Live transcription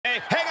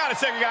on a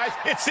second, guys.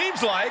 It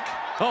seems like...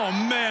 Oh,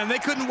 man, they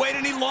couldn't wait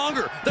any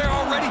longer. They're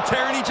already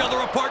tearing each other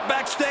apart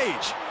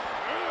backstage.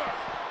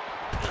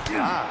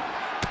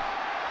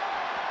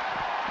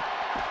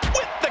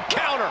 With the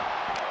counter.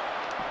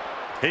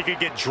 He could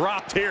get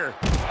dropped here.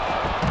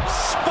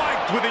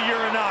 Spiked with a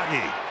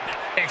Uranagi.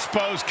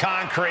 Exposed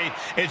concrete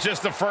is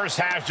just the first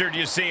hazard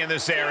you see in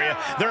this area.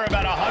 There are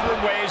about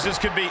 100 ways this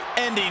could be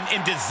ending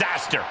in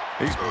disaster.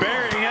 He's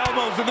burying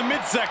elbows in the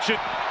midsection.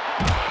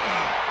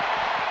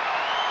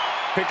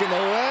 Picking the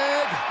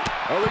leg.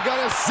 Are we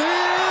gonna see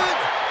it?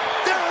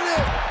 There it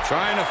is.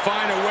 Trying to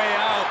find a way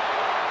out.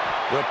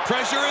 The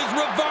pressure is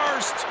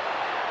reversed.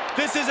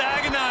 This is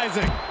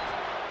agonizing.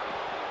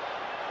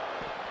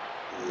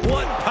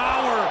 What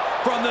power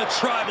from the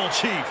tribal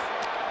chief.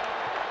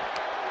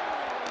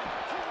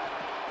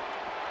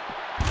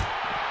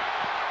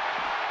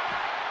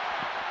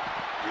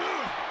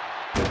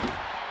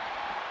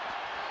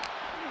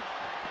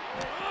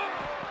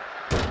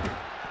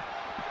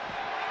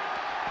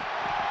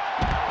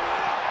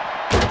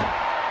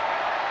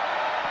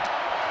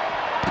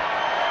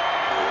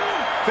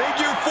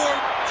 Figure four.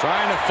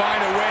 Trying to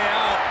find a way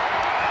out.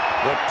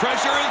 The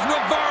pressure is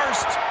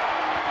reversed.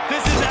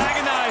 This is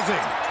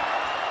agonizing.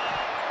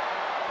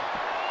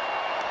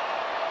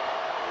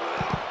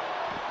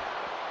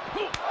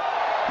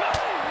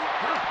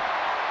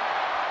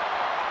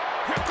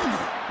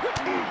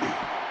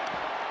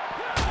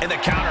 And the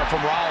counter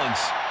from Rollins.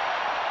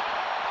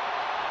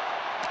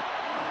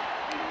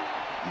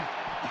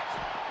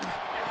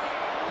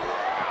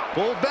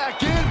 Pulled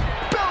back in.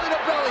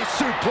 Belly-to-belly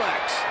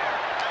suplex.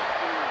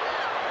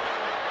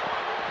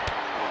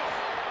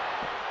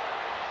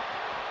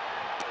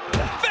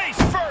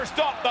 First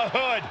off the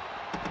hood.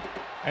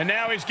 And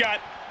now he's got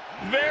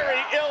very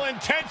ill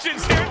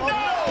intentions here.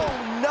 Oh,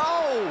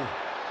 no!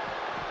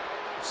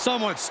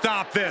 Someone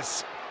stop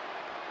this.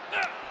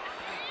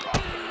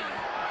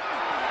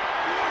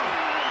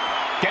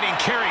 Getting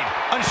carried,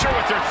 unsure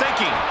what they're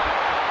thinking.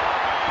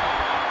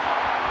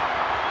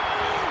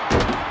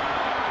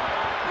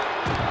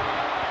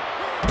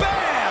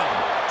 Bam!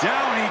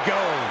 Down he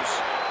goes.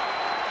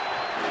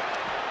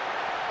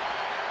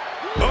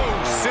 Oh,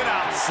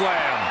 sit-out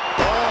slam.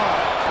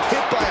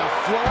 Hit by a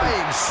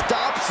flying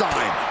stop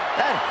sign.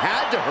 That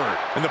had to hurt.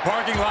 And the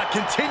parking lot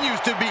continues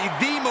to be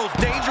the most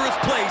dangerous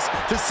place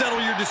to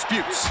settle your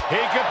disputes.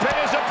 He could pin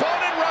his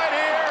opponent right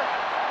here.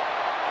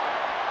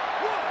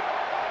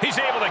 He's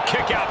able to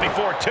kick out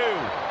before two.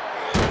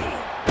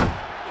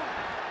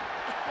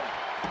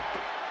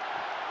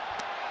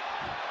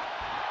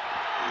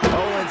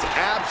 Owens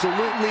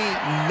absolutely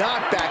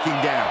not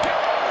backing down.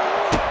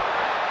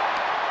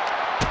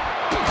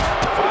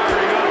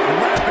 Firing up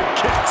rapid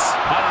kicks.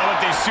 I don't know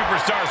what these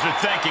superstars are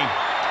thinking.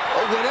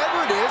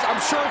 Whatever it is, I'm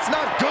sure it's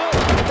not good.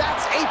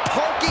 That's a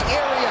parking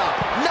area,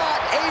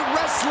 not a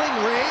wrestling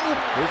ring.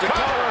 Here's a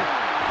cover.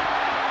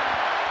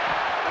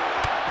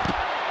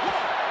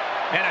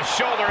 And a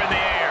shoulder in the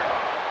air.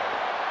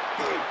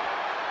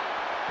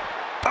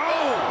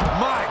 Oh,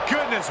 my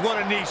goodness,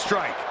 what a knee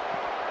strike.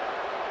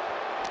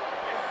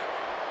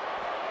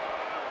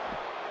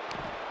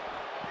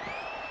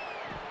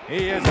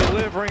 He is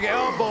delivering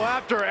elbow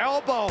after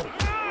elbow.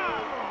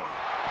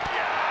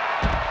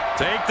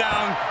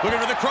 Takedown, looking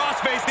for the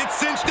crossface, gets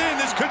cinched in,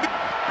 this could be...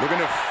 Looking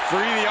to free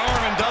the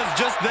arm and does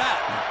just that.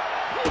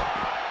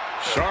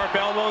 Sharp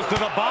elbows to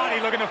the body,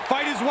 looking to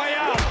fight his way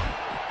out.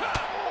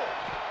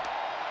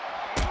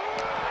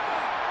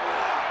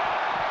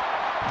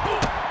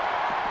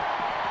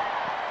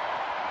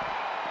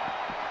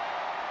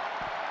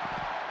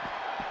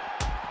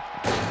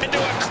 Into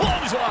a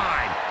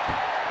clothesline.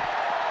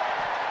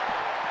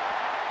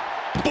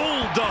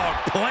 Bulldog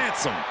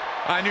plants him.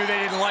 I knew they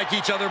didn't like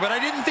each other, but I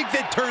didn't think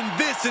they'd turn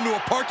this into a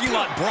parking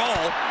lot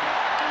brawl.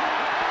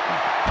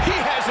 He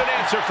has an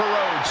answer for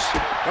Rhodes.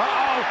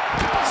 Uh-oh.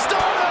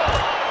 Stunner!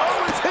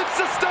 Owens hits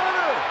the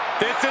stunner!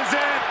 This is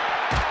it.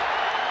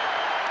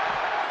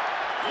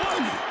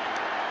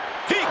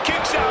 He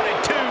kicks out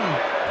at two.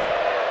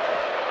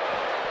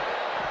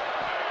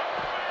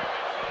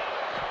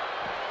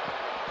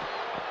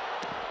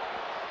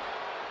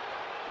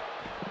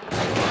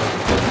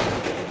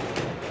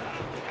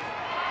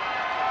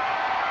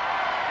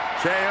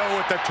 KO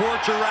with the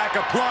torture rack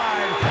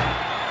applied.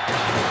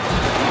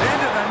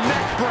 Into the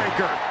neck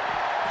breaker.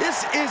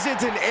 This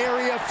isn't an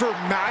area for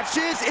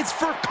matches, it's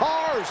for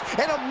cars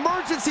and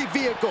emergency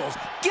vehicles.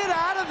 Get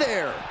out of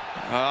there.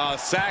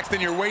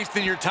 Saxton, you're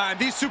wasting your time.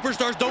 These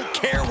superstars don't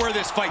care where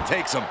this fight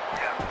takes them.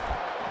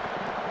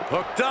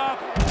 Hooked up,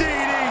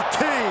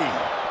 DDT.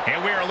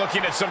 And we are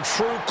looking at some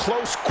true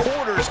close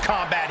quarters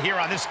combat here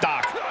on this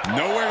dock.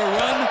 Nowhere to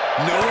run,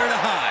 nowhere to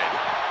hide.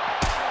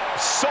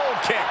 Soul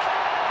kick.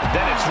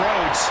 Then it's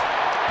Rhodes.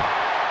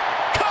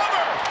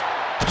 Cover!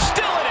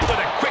 Still in it with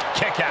a quick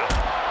kick out.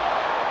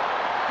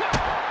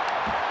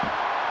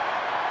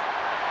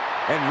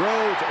 And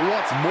Rhodes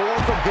wants more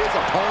from his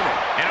opponent.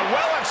 And a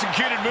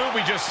well-executed move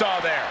we just saw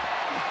there.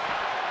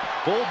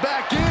 Pulled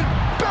back in,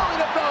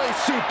 belly-to-belly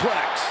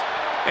suplex.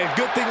 And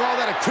good thing all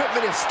that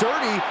equipment is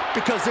sturdy,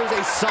 because there's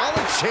a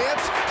solid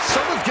chance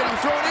someone's getting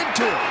thrown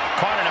into it.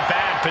 Caught in a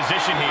bad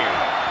position here.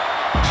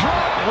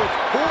 Drop with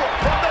force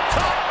from the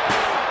top.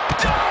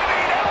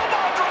 Diving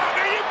elbow drop.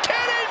 Are you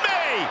kidding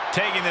me?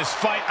 Taking this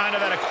fight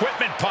onto that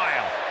equipment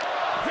pile.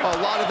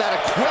 A lot of that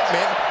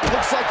equipment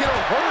looks like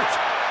it'll hurt.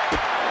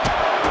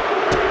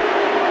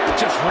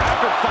 Just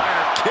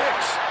rapid-fire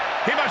kicks.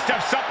 He must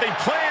have something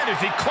planned as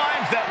he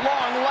climbs that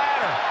long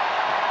ladder.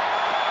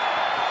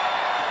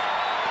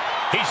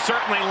 He's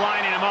certainly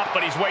lining him up,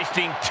 but he's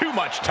wasting too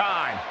much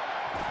time.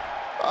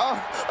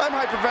 I'm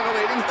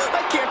hyperventilating.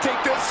 I can't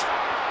take this.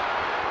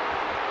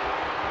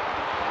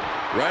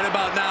 Right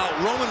about now,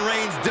 Roman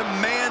Reigns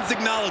demands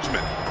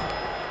acknowledgement.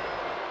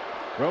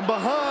 From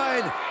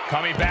behind.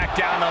 Coming back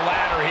down the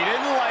ladder. He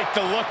didn't like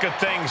the look of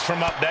things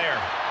from up there.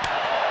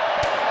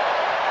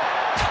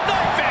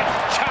 Knife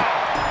edge chop.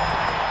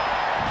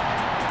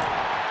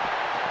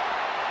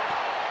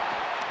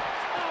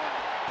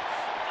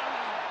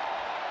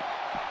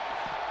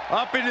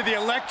 Up into the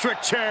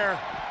electric chair.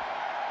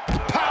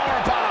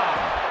 Powerbomb.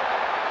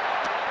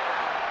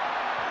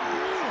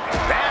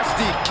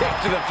 Nasty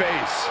kick to the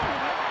face.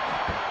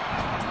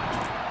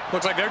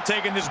 Looks like they're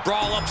taking this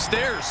brawl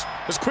upstairs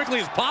as quickly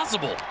as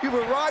possible. You've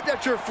arrived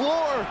at your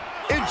floor.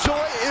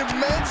 Enjoy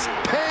immense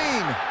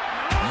pain.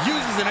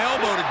 Uses an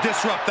elbow to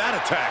disrupt that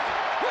attack.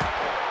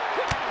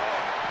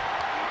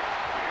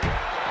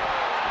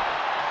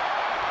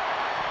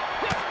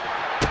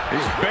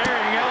 He's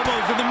burying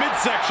elbows in the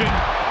midsection.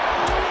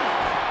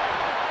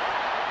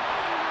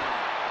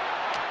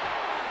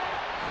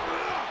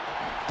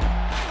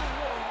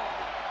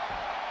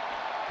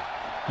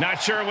 Not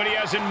sure what he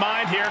has in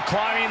mind here,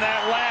 climbing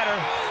that ladder.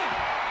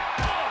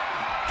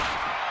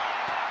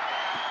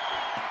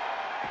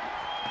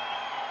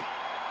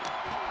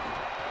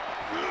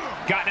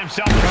 Gotten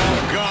himself.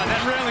 Oh, God, that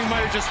railing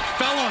might have just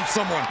fell on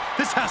someone.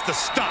 This has to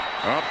stop.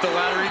 Up the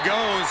ladder he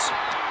goes.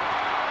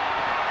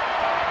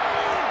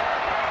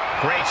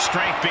 Great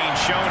strength being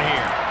shown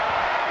here.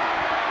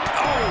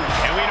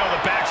 Oh, and we know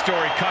the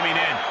backstory coming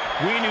in.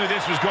 We knew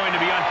this was going to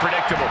be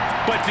unpredictable,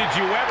 but did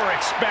you ever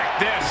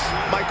expect this?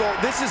 Michael,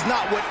 this is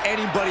not what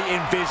anybody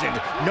envisioned.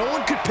 No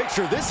one could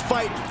picture this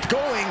fight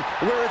going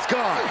where it's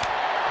gone.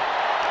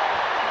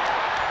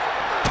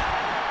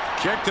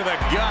 Kick to the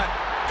gut.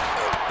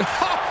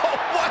 Oh,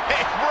 what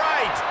a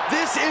right!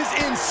 This is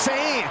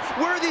insane.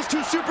 Where are these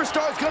two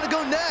superstars going to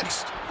go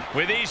next?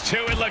 With these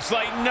two, it looks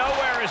like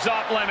nowhere is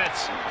off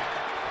limits.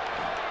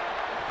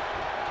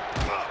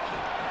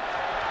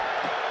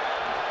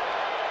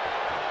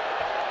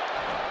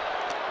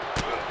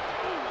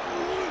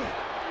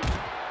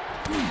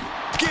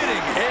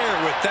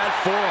 That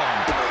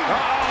forearm.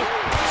 Uh-oh.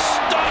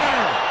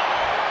 Stunner.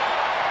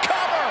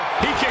 Cover.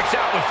 He kicks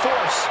out with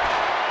force.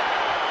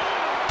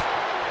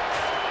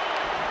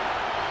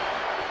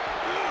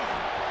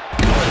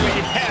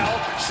 Holy hell.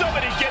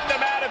 Somebody's getting them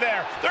out of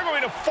there. They're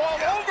going to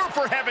fall over,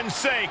 for heaven's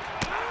sake.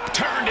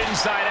 Turned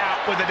inside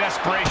out with a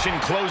desperation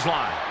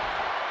clothesline.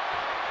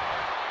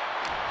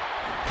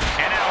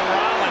 And now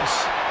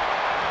Rollins.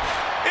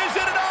 Is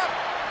it enough?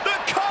 The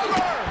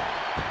cover.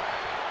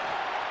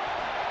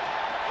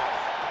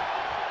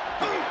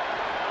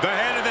 The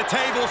head of the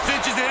table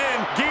cinches it in.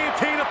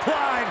 Guillotine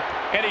applied.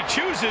 And he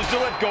chooses to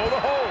let go of the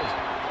hold.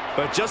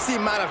 But just the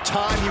amount of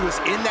time he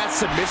was in that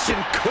submission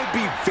could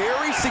be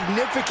very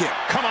significant.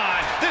 Come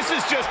on, this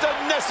is just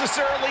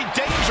unnecessarily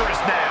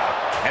dangerous now.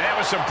 And that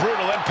was some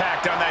brutal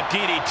impact on that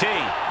DDT.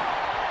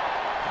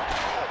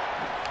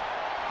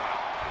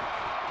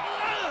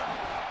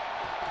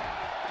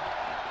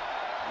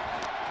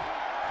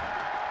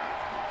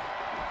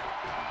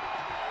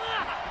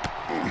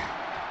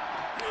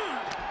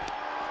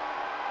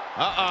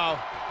 Uh-oh.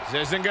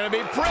 This isn't going to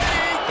be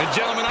pretty. And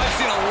gentlemen, I've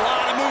seen a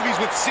lot of movies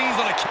with scenes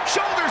on a...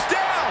 Shoulders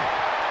down.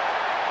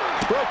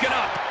 Broken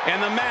up.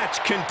 And the match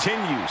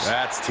continues.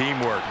 That's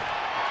teamwork.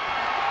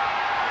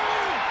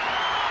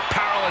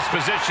 Powerless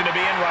position to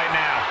be in right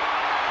now.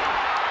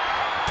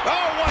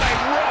 Oh, what a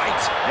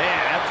right.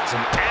 Man, that's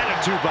some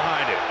attitude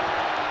behind it.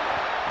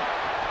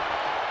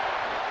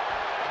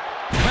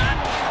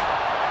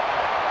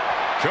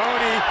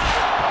 Cody.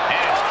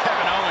 And it's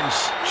Kevin Owens.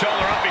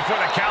 Shoulder up before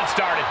the count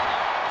started.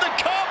 The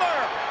cover!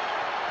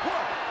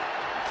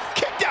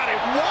 Kicked out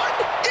at one?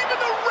 Even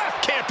the ref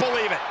can't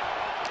believe it.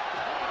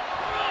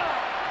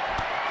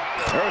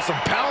 There was some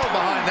power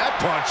behind that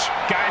punch.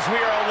 Guys, we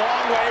are a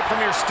long way from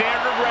your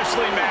standard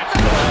wrestling match.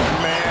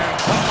 Oh, man.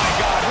 Oh, my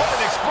God. What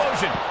an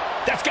explosion.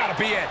 That's got to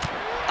be it.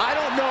 I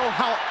don't know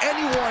how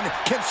anyone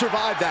can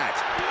survive that.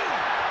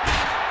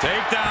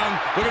 Takedown.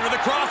 Looking for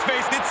the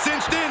crossface. It's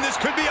cinched in. This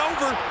could be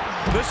over.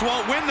 This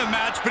won't win the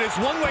match, but it's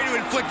one way to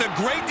inflict a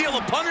great deal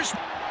of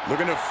punishment.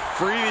 Looking to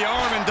free the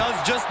arm and does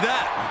just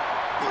that.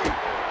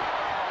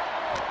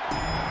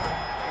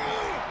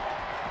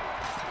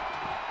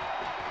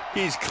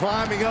 He's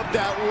climbing up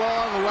that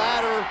long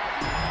ladder.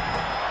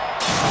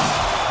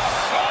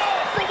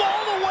 Oh, from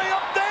all the way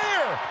up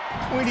there.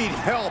 We need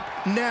help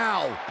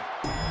now.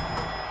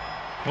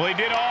 Well, he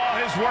did all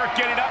his work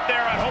getting up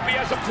there. I hope he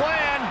has a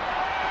plan.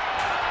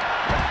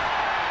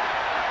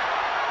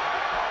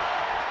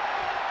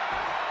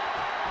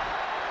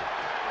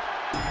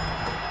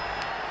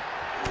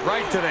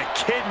 Right to the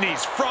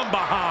kidneys from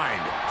behind.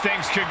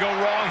 Things could go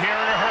wrong here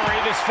in a hurry.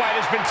 This fight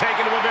has been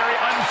taken to a very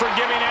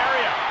unforgiving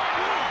area.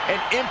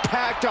 An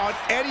impact on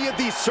any of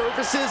these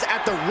surfaces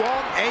at the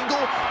wrong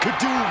angle could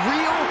do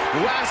real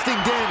lasting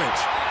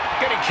damage.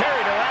 Getting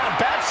carried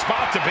around, bad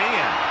spot to be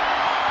in.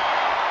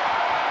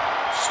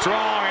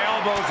 Strong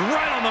elbows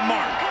right on the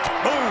mark.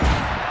 Boom.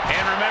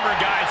 And remember,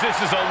 guys, this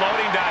is a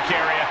loading dock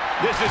area.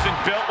 This isn't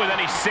built with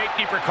any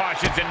safety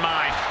precautions in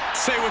mind.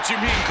 Say what you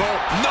mean, Cole.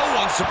 No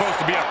one's supposed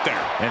to be up there.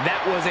 And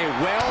that was a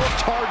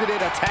well-targeted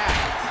attack.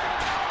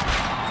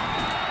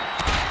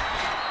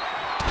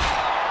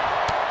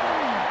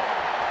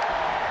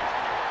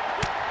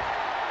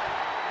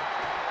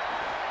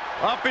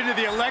 Up into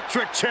the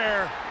electric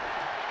chair.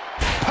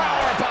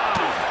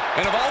 Powerbomb.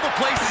 And of all the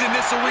places in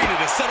this arena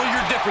to settle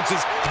your differences,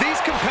 these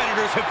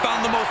competitors have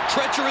found the most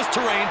treacherous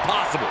terrain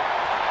possible.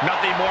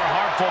 Nothing more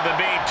harmful than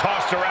being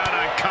tossed around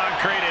on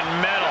concrete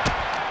and metal.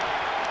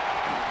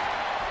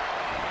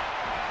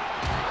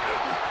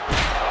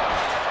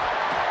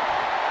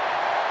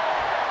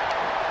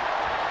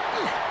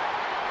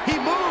 He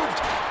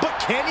moved, but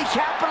can he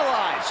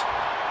capitalize?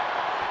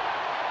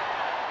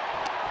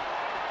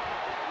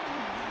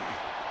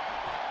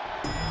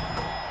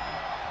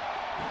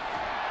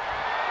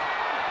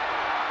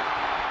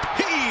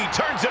 He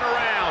turns it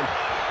around.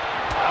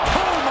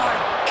 Oh my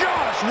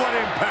gosh, what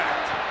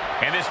impact!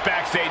 And this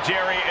backstage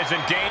area is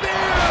in danger.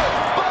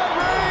 But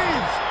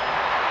Reigns!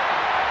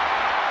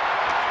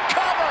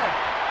 Cover!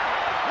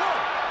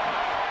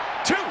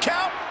 1, 2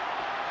 count.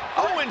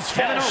 Owens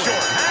falls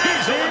short.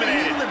 He's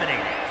eliminated.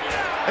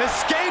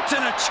 Escapes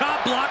and a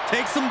chop block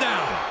takes him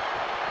down.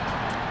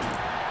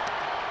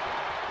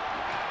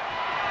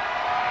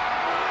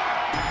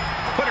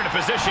 Put in a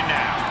position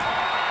now.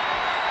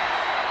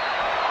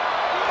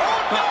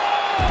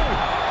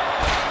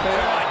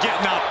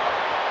 Getting up.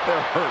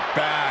 They're hurt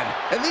bad.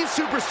 And these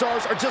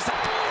superstars are just...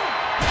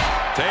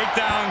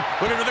 Takedown.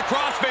 Looking for the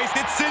crossface.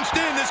 It's cinched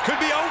in. This could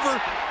be over.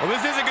 Well,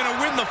 this isn't going to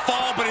win the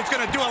fall, but it's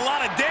going to do a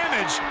lot of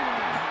damage.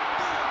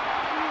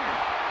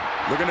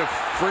 Looking to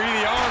free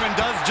the arm and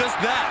does just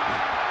that.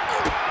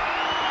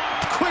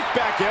 Quick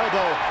back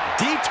elbow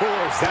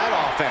detours that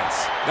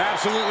offense.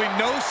 Absolutely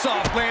no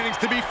soft landings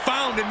to be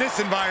found in this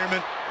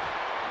environment.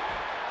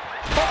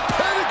 A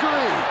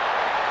pedigree!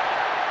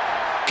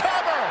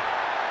 Cover!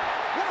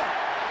 1.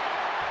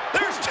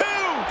 There's 2.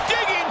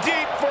 Digging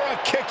deep for a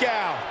kick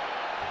out.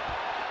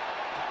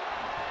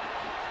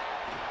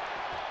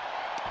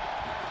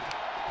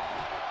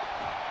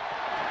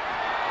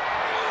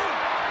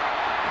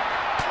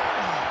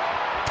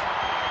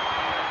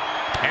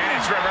 And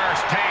it's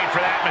reverse pain for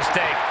that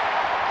mistake.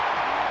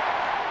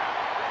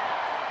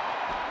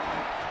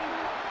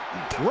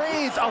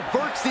 Reigns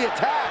averts the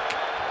attack.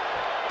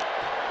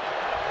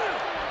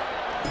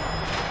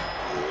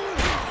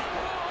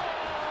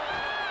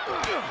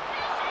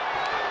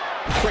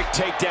 Quick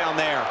takedown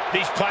there.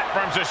 These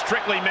platforms are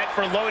strictly meant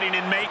for loading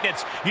and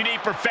maintenance. You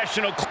need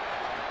professional...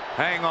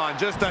 Hang on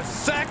just a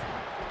sec.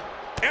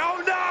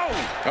 Oh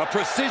no! A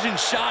precision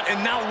shot,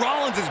 and now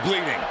Rollins is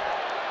bleeding.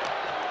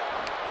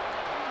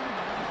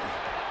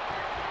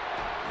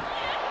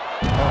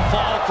 A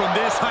fall from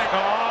this height.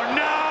 Oh,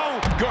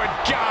 no! Good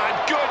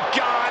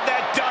God,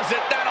 that does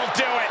it. That'll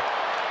do it.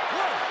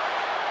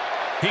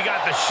 He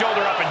got the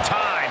shoulder up in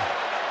time.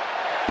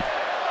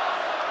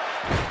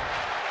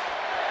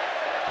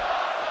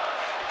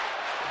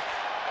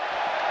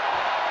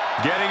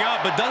 Getting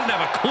up, but doesn't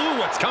have a clue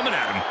what's coming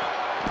at him.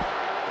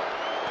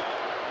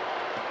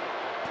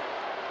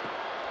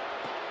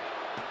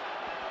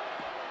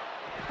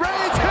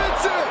 Reigns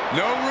hits it!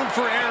 No room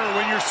for error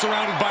when you're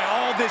surrounded by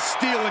all this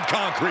steel and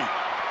concrete.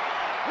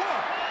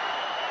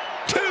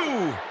 2.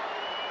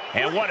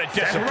 And what a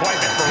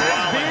disappointment for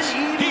Rollins.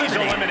 He's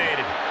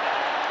eliminated.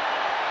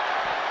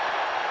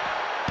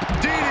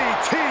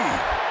 DDT!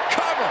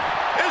 Cover.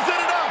 Is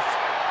it enough?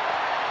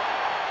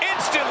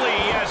 Instantly,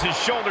 he has his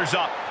shoulders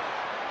up.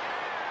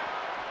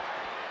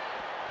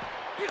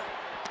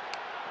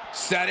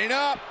 Setting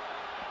up.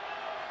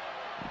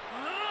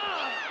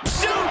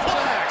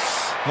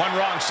 Suplex. One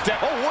wrong step.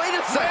 Oh, wait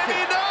a second.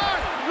 Maybe not.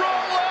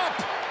 Roll up.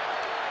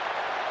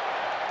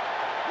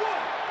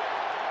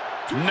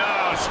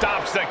 No,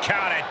 stops the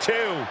count at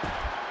 2.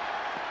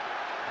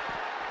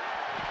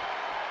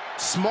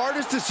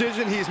 Smartest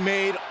decision he's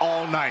made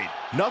all night.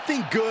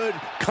 Nothing good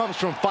comes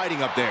from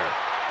fighting up there.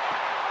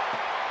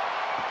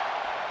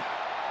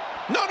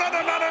 No.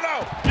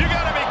 You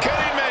gotta be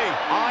kidding me.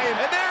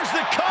 And there's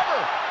the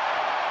cover.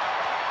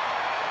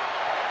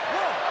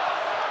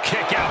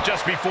 Kick out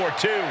just before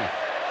 2.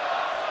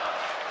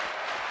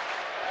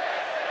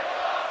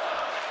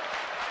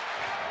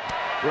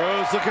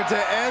 Rhodes looking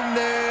to end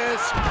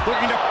this.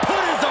 Looking to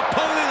put his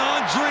opponent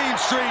on Dream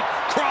Street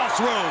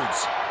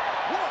Crossroads.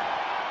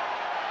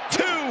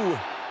 2.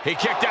 He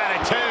kicked out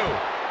at 2.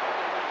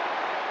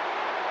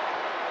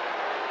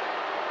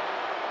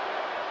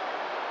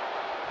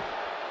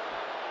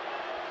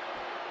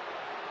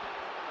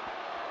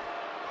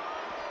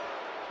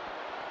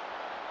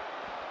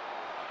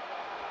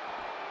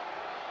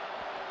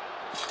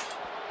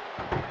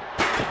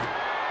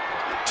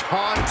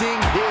 Taunting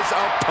his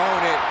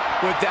opponent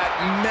with that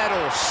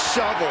metal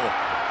shovel.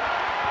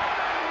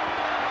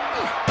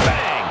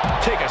 Bang!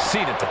 Take a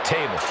seat at the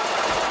table.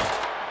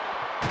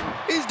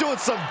 He's doing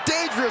some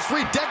dangerous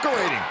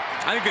redecorating.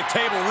 I think the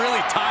table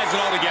really ties it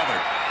all together.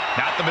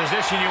 Not the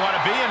position you want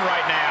to be in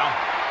right now.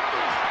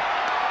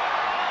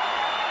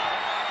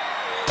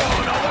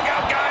 Oh, no, look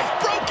out, guys.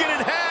 Broken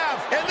in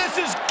half, and this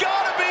has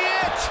got to be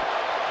it.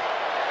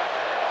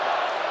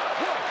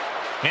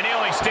 And he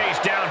only stays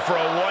down for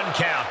a 1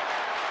 count.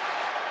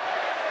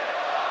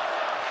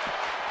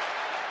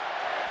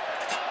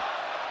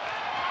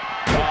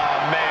 Oh,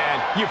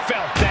 man, you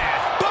felt that.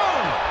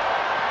 Boom!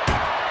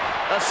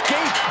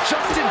 Escape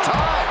just in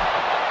time.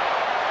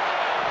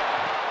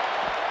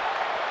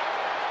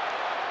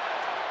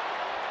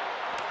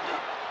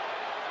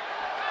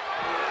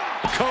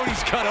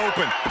 Cody's cut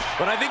open,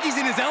 but I think he's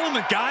in his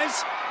element,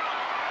 guys.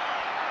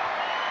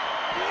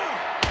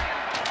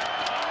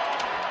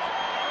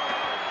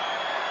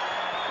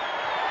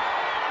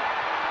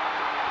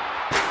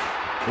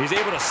 He's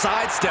able to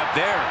sidestep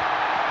there.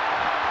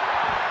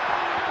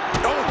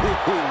 Oh,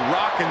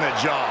 rocking the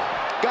jaw.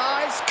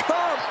 Guys,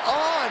 come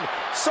on.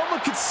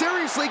 Someone could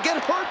seriously get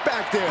hurt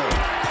back there.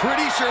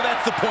 Pretty sure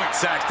that's the point,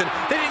 Saxton.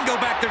 They didn't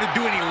go back there to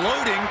do any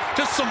loading,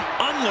 just some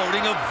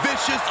unloading of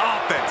vicious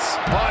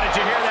offense. Oh, did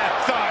you hear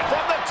that thud?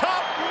 From the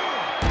top.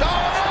 Oh,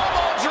 an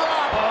elbow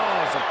drop.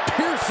 Oh, it's a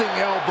piercing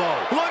elbow.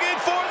 Looking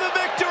for the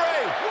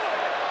victory.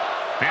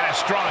 And a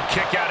strong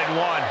kick out in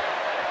 1.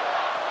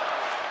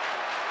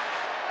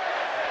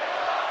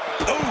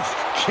 Oof,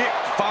 kick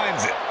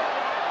finds it.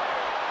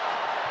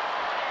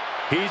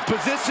 He's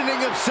positioning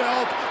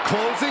himself,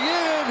 closing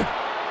in.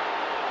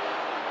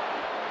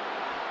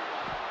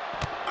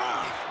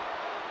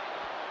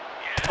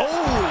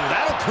 Oh,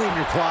 that'll prune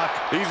your clock.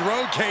 These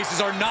road cases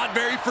are not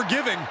very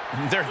forgiving.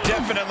 They're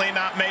definitely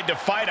not made to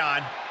fight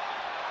on.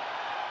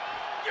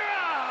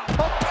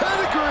 A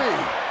pedigree.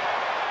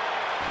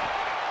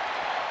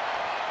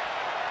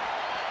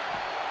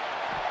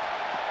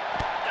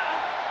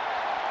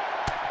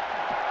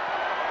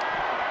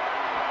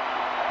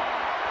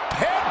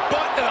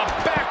 Headbutt to the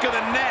back of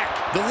the neck.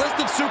 The list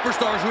of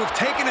superstars who have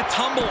taken a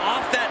tumble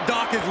off that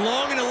dock is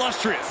long and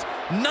illustrious.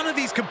 None of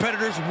these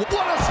competitors... What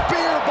a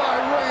spear by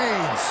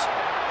Reigns!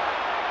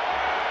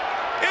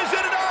 Is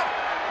it enough?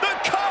 The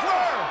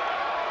cover!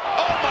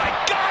 Oh my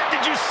God,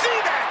 did you see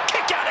that?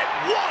 Kick out at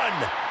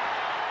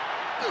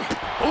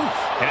 1! Oof.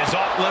 And as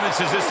off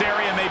limits as this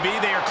area may be,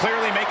 they are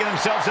clearly making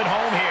themselves at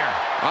home here.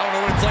 I don't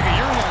know what it's like at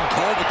your home,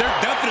 Cole, but they're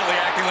definitely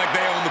acting like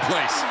they own the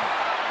place.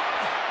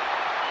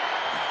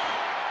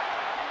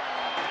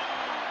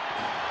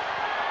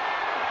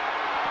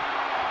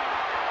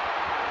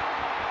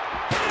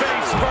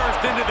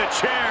 First into the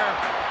chair.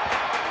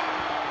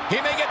 He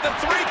may get the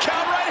 3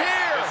 count right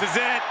here. This is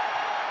it.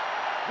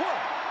 1,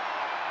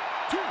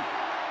 2.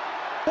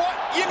 What?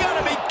 You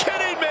gotta be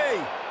kidding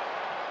me.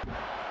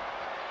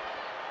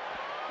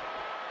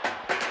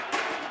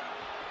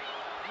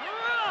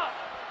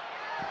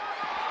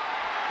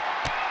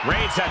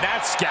 Reigns had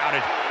that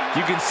scouted.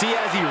 You can see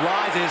as he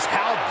rises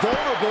how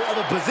vulnerable of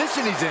a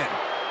position he's in.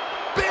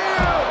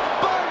 Spear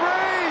by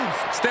Reigns!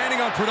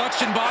 Standing on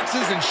production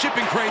boxes and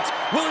shipping crates,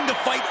 willing to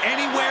fight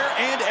anywhere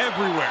and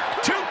everywhere.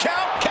 2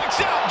 count, kicks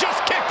out,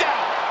 just kicked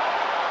out.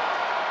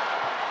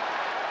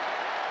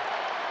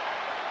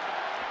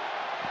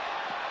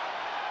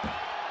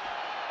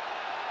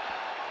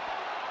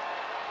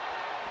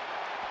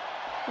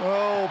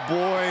 Oh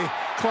boy,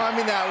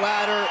 climbing that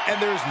ladder,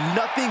 and there's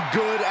nothing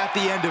good at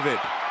the end of it.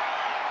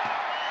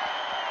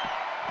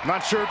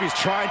 Not sure if he's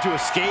trying to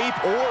escape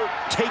or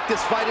take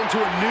this fight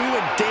into a new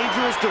and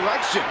dangerous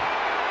direction.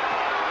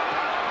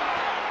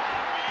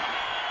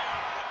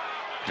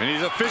 And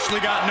he's officially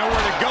got nowhere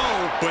to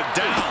go but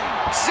down.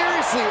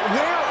 Seriously,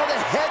 where are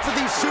the heads of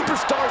these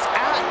superstars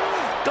at?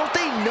 Don't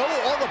they know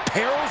all the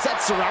perils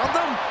that surround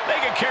them? They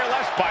could care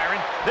less,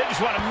 Byron. They just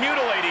want to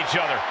mutilate each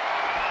other.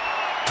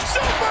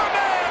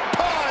 Superman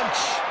punch!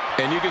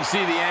 And you can see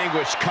the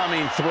anguish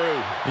coming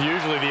through.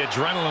 Usually the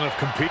adrenaline of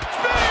competing.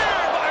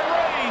 Spear by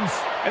Reigns!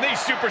 And these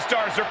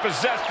superstars are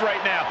possessed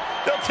right now.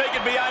 They'll take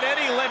it beyond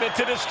any limit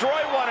to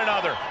destroy one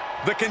another.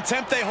 The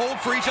contempt they hold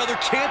for each other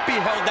can't be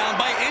held down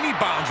by any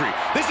boundary.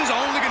 This is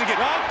only going to get...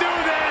 I'll do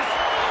this!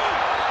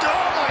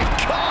 Oh my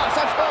gosh!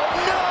 Oh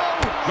no!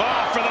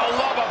 Oh, for the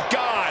love of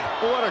God!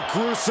 What a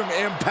gruesome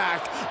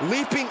impact.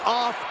 Leaping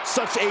off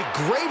such a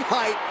great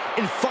height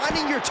and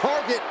finding your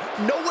target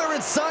nowhere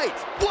in sight.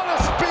 What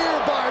a spear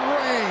by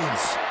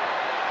Reigns!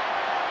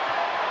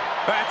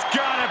 That's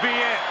gotta be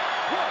it.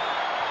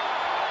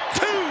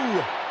 2,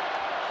 3.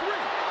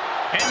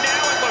 And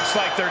now it looks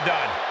like they're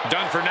done.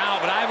 Done for now,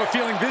 but I have a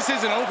feeling this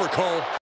isn't over, Cole.